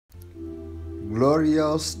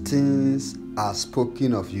Glorious things are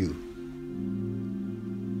spoken of you.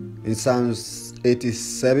 In Psalms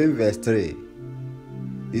 87 verse 3,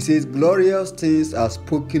 it says, glorious things are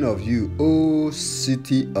spoken of you, O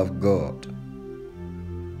city of God.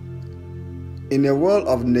 In a world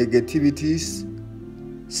of negativities,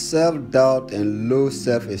 self-doubt and low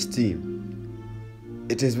self-esteem,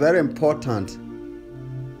 it is very important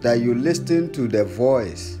that you listen to the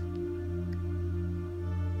voice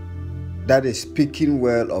that is speaking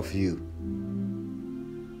well of you.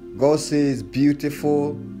 God says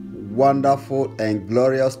beautiful, wonderful, and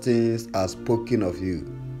glorious things are spoken of you.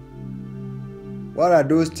 What are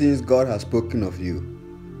those things God has spoken of you?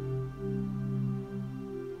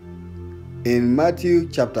 In Matthew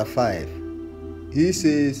chapter 5, he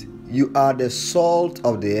says, you are the salt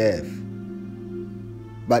of the earth.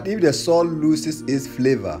 But if the salt loses its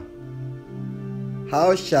flavor,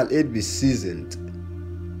 how shall it be seasoned?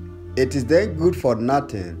 It is then good for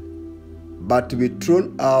nothing, but to be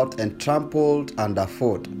thrown out and trampled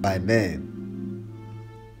underfoot by men.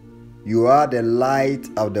 You are the light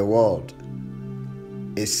of the world.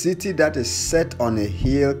 A city that is set on a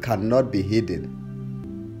hill cannot be hidden.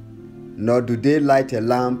 Nor do they light a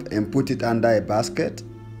lamp and put it under a basket,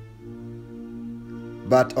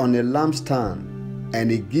 but on a lampstand, and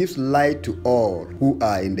it gives light to all who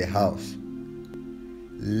are in the house.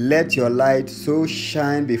 Let your light so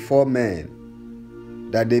shine before men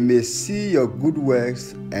that they may see your good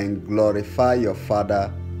works and glorify your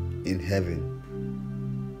Father in heaven.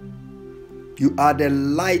 You are the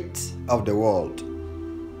light of the world.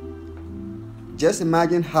 Just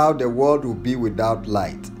imagine how the world would be without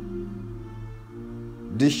light.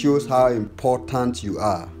 This shows how important you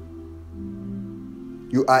are.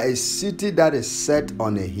 You are a city that is set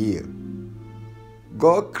on a hill.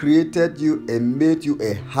 God created you and made you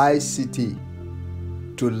a high city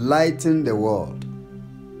to lighten the world.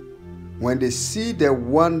 When they see the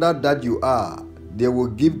wonder that you are, they will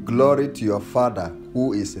give glory to your Father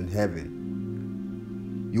who is in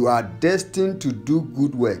heaven. You are destined to do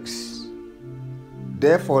good works.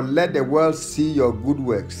 Therefore, let the world see your good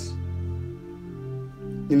works.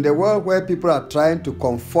 In the world where people are trying to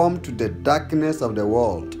conform to the darkness of the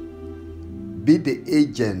world, be the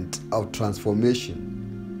agent of transformation.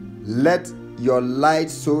 Let your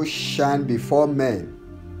light so shine before men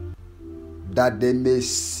that they may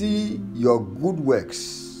see your good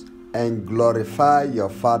works and glorify your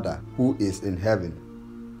Father who is in heaven.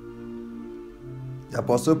 The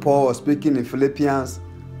Apostle Paul was speaking in Philippians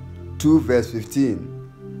 2 verse 15.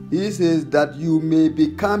 He says that you may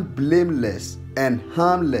become blameless and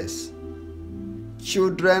harmless,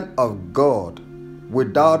 children of God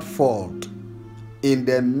without fault, in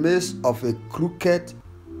the midst of a crooked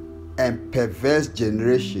and perverse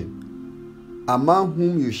generation, among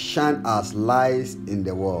whom you shine as lights in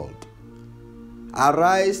the world.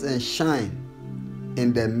 Arise and shine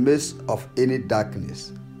in the midst of any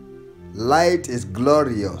darkness. Light is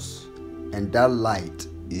glorious, and that light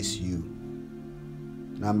is you.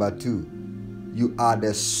 Number 2, you are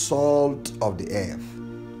the salt of the earth.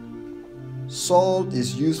 Salt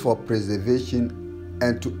is used for preservation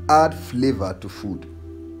and to add flavor to food.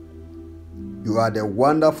 You are the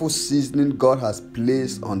wonderful seasoning God has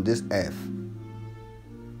placed on this earth.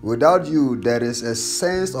 Without you, there is a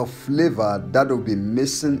sense of flavor that will be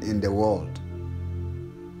missing in the world.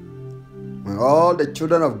 When all the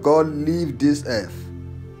children of God leave this earth,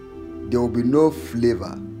 there will be no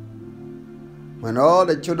flavor. When all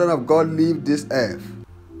the children of God leave this earth,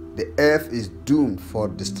 the earth is doomed for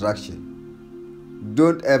destruction.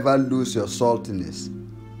 Don't ever lose your saltiness.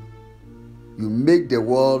 You make the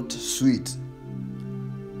world sweet.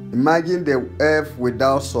 Imagine the earth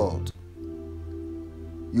without salt.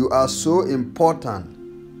 You are so important.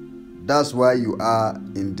 That's why you are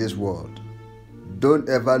in this world. Don't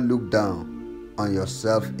ever look down on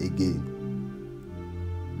yourself again.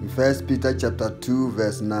 In 1 Peter chapter 2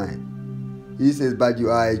 verse 9, he says, but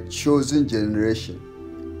you are a chosen generation,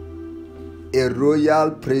 a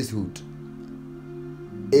royal priesthood,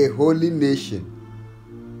 a holy nation,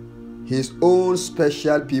 his own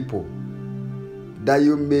special people, that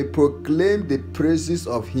you may proclaim the praises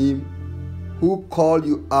of him who called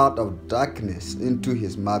you out of darkness into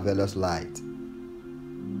his marvelous light.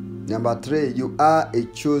 Number 3, you are a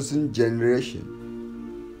chosen generation.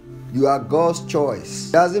 You are God's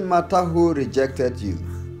choice. Doesn't matter who rejected you.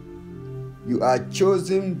 You are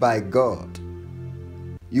chosen by God.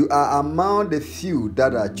 You are among the few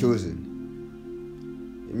that are chosen.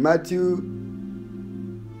 In Matthew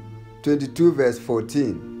 22 verse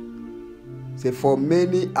 14, say, for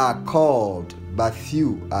many are called, but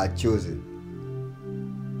few are chosen.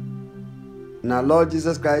 And our Lord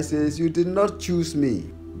Jesus Christ says, "You did not choose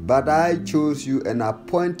me, but I chose you and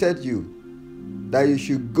appointed you, that you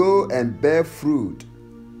should go and bear fruit,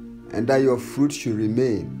 and that your fruit should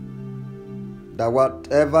remain, that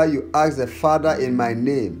whatever you ask the Father in my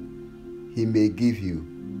name, he may give you."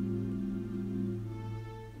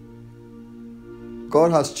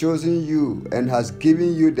 God has chosen you and has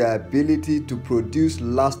given you the ability to produce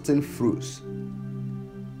lasting fruits.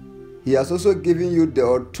 He has also given you the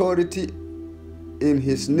authority in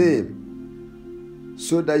his name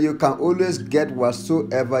so that you can always get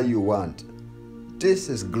whatsoever you want. This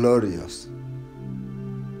is glorious.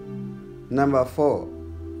 Number 4,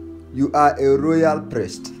 you are a royal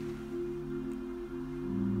priest.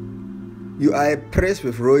 You are a priest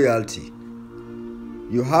with royalty.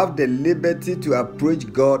 You have the liberty to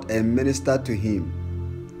approach God and minister to him.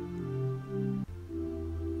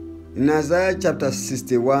 In Isaiah chapter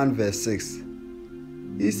 61 verse 6,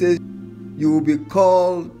 he says, "You will be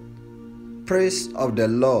called priests of the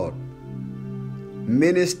Lord,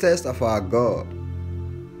 ministers of our God.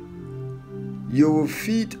 You will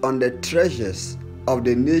feed on the treasures of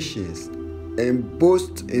the nations and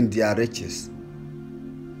boast in their riches."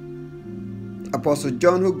 Apostle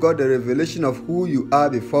John, who got the revelation of who you are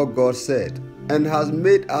before God, said, "And has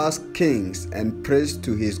made us kings and priests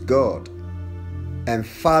to his God and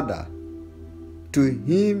Father. To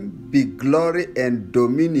him be glory and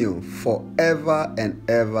dominion forever and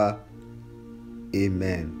ever.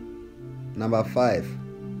 Amen." Number 5,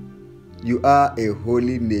 you are a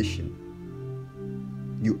holy nation.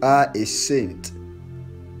 You are a saint.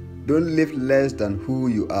 Don't live less than who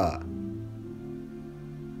you are.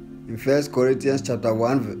 In 1 Corinthians chapter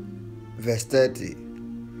 1 verse 30,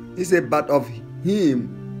 he said, "But of him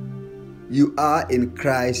you are in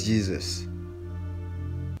Christ Jesus,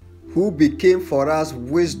 who became for us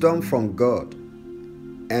wisdom from God,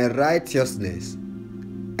 and righteousness,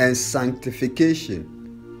 and sanctification,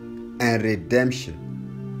 and redemption."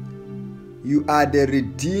 You are the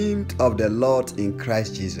redeemed of the Lord in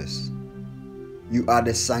Christ Jesus. You are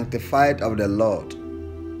the sanctified of the Lord.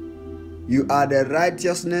 You are the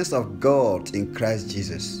righteousness of God in Christ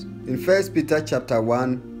Jesus. In 1 Peter chapter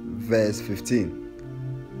 1 verse 15,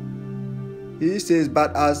 he says,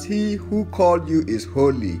 "But as he who called you is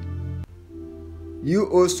holy, you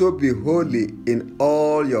also be holy in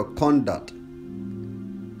all your conduct,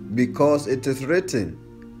 because it is written,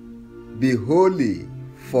 'Be holy,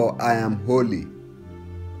 for I am holy.'"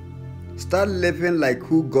 Start living like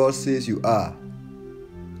who God says you are.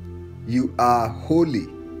 You are holy.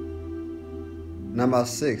 Number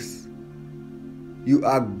 6, you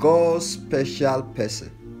are God's special person.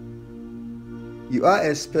 You are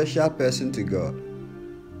a special person to God.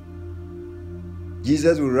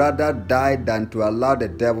 Jesus would rather die than to allow the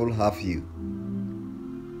devil have you.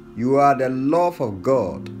 You are the love of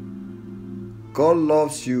God. God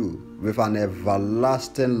loves you with an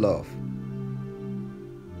everlasting love.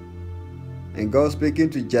 And God speaking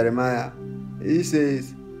to Jeremiah, he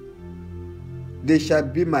says, "They shall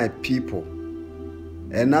be my people,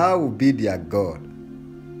 and I will be their God,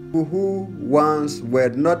 who once were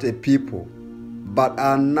not a people, but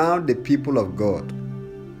are now the people of God,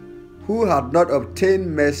 who had not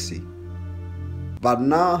obtained mercy, but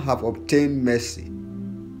now have obtained mercy."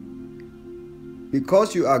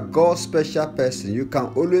 Because you are God's special person, you can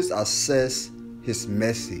always access his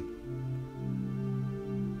mercy.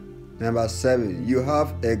 Number 7, you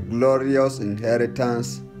have a glorious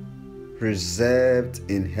inheritance reserved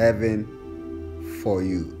in heaven for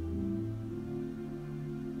you.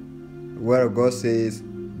 The Word of God says,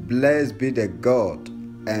 "Blessed be the God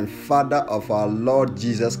and Father of our Lord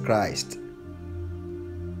Jesus Christ,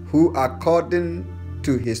 who according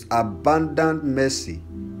to his abundant mercy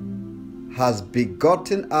has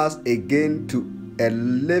begotten us again to a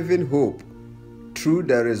living hope through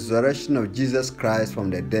the resurrection of Jesus Christ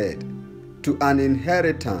from the dead, to an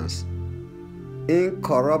inheritance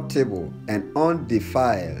incorruptible and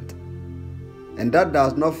undefiled, and that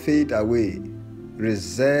does not fade away,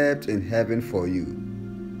 reserved in heaven for you,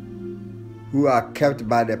 who are kept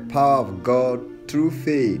by the power of God through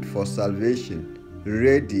faith for salvation,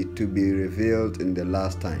 ready to be revealed in the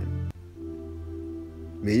last time."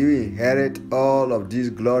 May you inherit all of these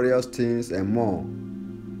glorious things and more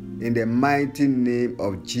in the mighty name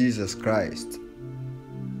of Jesus Christ.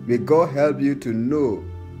 May God help you to know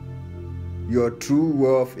your true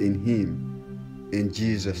worth in him. In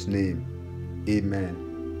Jesus' name, amen.